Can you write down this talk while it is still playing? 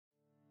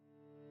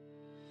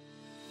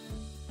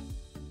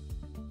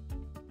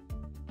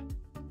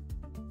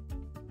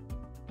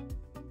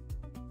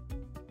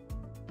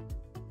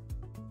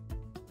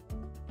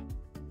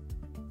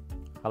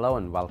Hello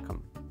and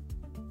welcome.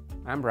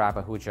 I'm Rab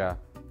Ahuja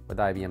with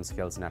IBM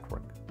Skills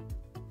Network.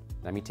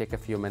 Let me take a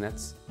few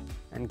minutes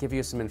and give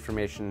you some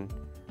information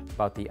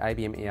about the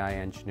IBM AI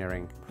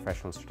Engineering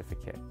Professional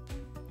Certificate.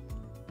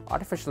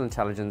 Artificial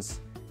intelligence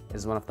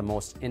is one of the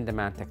most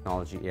in-demand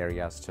technology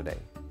areas today,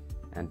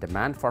 and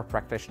demand for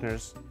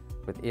practitioners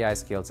with AI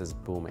skills is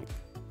booming.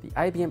 The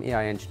IBM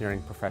AI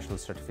Engineering Professional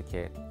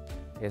Certificate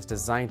is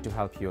designed to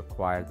help you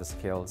acquire the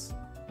skills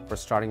for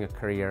starting a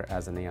career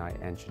as an AI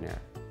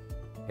engineer.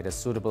 It is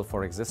suitable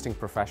for existing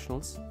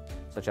professionals,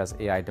 such as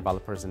AI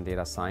developers and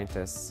data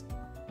scientists,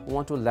 who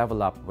want to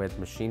level up with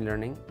machine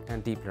learning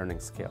and deep learning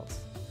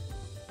skills,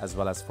 as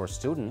well as for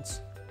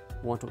students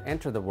who want to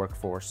enter the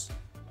workforce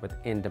with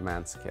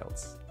in-demand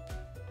skills.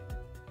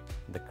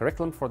 The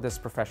curriculum for this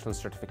professional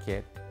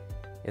certificate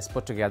is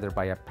put together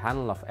by a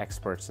panel of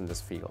experts in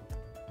this field,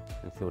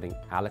 including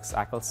Alex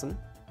Ackelson,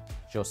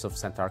 Joseph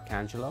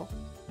Santarcangelo,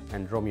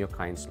 and Romeo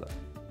Keinzler.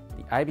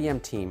 The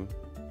IBM team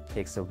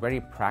takes a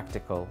very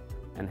practical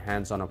and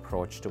hands-on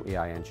approach to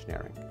AI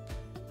engineering.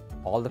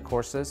 All the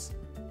courses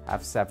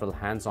have several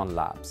hands-on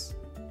labs.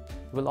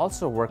 We'll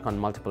also work on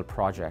multiple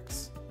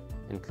projects,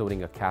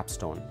 including a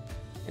capstone,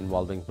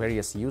 involving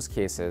various use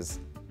cases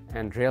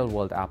and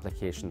real-world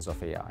applications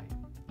of AI.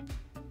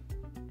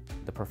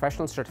 The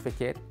professional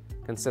certificate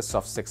consists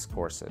of 6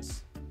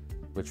 courses,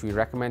 which we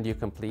recommend you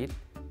complete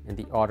in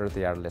the order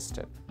they are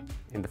listed.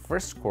 In the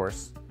first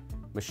course,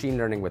 Machine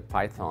Learning with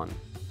Python,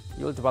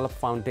 you will develop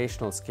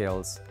foundational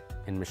skills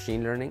in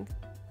machine learning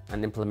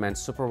and implement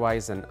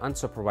supervised and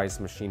unsupervised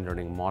machine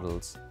learning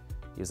models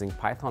using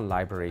Python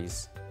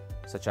libraries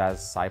such as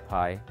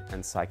SciPy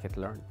and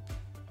scikit-learn.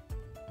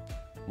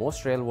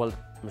 Most real-world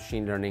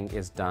machine learning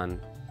is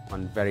done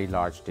on very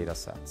large data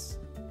sets.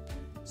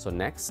 So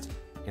next,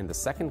 in the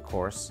second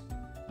course,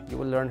 you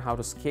will learn how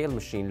to scale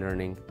machine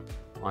learning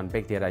on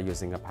big data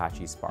using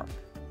Apache Spark.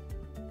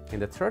 In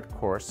the third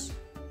course,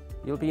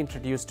 you'll be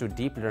introduced to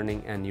deep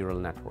learning and neural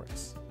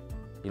networks.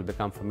 You'll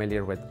become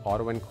familiar with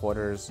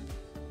autoencoders,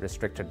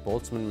 restricted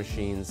Boltzmann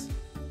machines,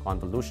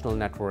 convolutional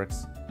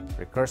networks,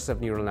 recursive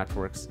neural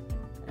networks,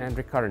 and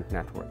recurrent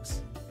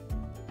networks,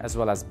 as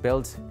well as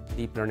build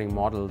deep learning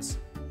models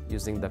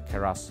using the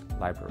Keras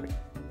library.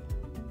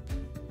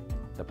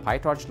 The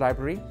PyTorch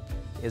library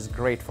is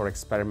great for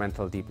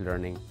experimental deep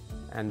learning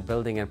and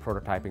building and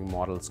prototyping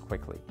models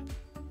quickly.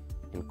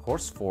 In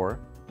Course 4,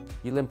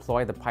 you'll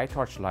employ the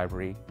PyTorch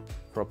library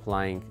for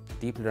applying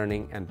deep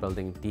learning and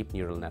building deep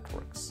neural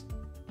networks.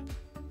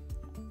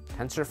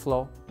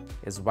 TensorFlow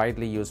is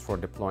widely used for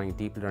deploying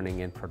deep learning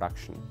in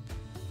production.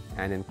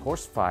 And in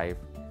Course 5,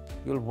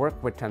 you'll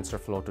work with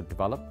TensorFlow to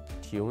develop,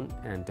 tune,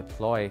 and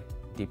deploy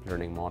deep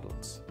learning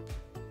models.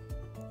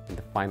 In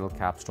the final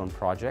capstone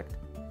project,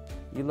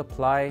 you'll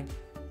apply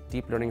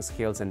deep learning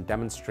skills and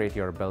demonstrate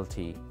your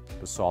ability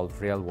to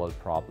solve real-world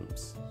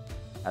problems,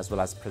 as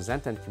well as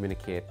present and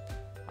communicate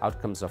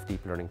outcomes of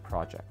deep learning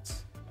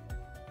projects.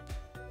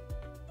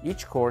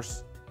 Each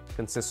course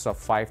consists of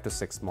 5 to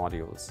 6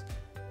 modules,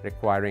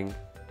 requiring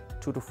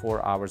 2 to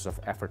 4 hours of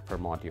effort per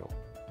module.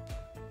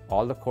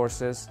 All the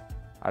courses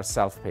are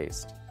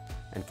self-paced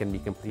and can be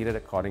completed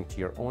according to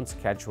your own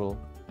schedule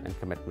and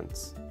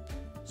commitments.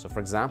 So for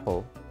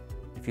example,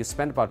 if you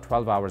spend about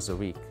 12 hours a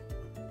week,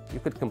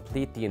 you could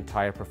complete the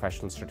entire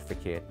professional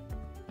certificate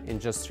in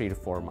just 3 to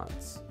 4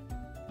 months.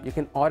 You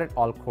can audit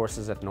all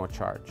courses at no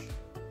charge.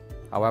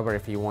 However,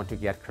 if you want to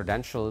get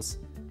credentials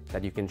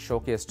that you can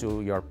showcase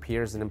to your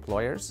peers and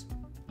employers,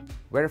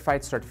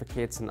 verified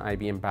certificates and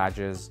IBM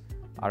badges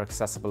are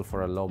accessible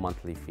for a low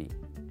monthly fee.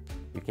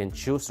 You can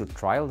choose to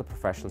trial the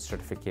professional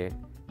certificate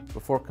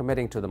before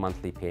committing to the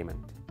monthly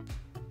payment.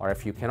 Or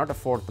if you cannot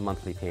afford the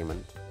monthly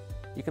payment,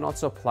 you can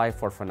also apply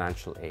for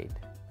financial aid.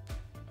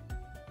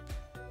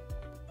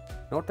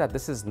 Note that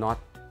this is not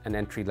an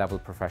entry-level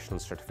professional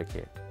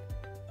certificate,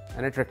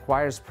 and it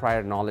requires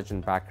prior knowledge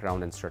and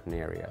background in certain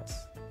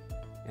areas.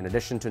 In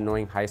addition to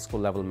knowing high school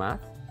level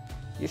math,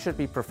 you should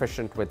be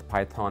proficient with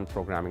Python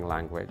programming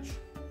language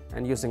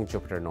and using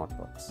Jupyter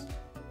notebooks.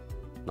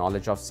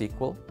 Knowledge of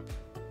SQL,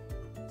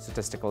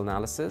 statistical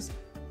analysis,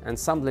 and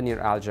some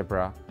linear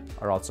algebra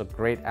are also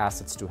great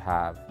assets to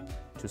have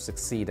to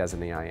succeed as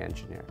an AI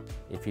engineer.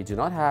 If you do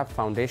not have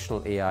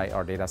foundational AI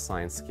or data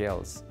science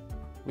skills,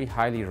 we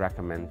highly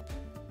recommend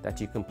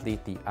that you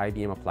complete the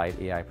IBM Applied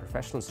AI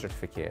Professional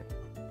Certificate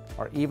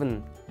or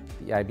even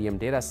the IBM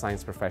Data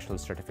Science Professional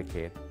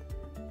Certificate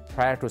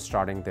prior to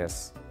starting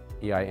this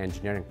AI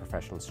Engineering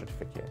Professional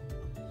Certificate.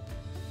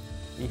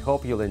 We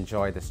hope you'll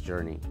enjoy this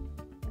journey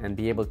and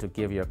be able to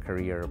give your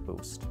career a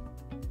boost.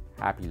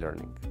 Happy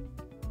learning.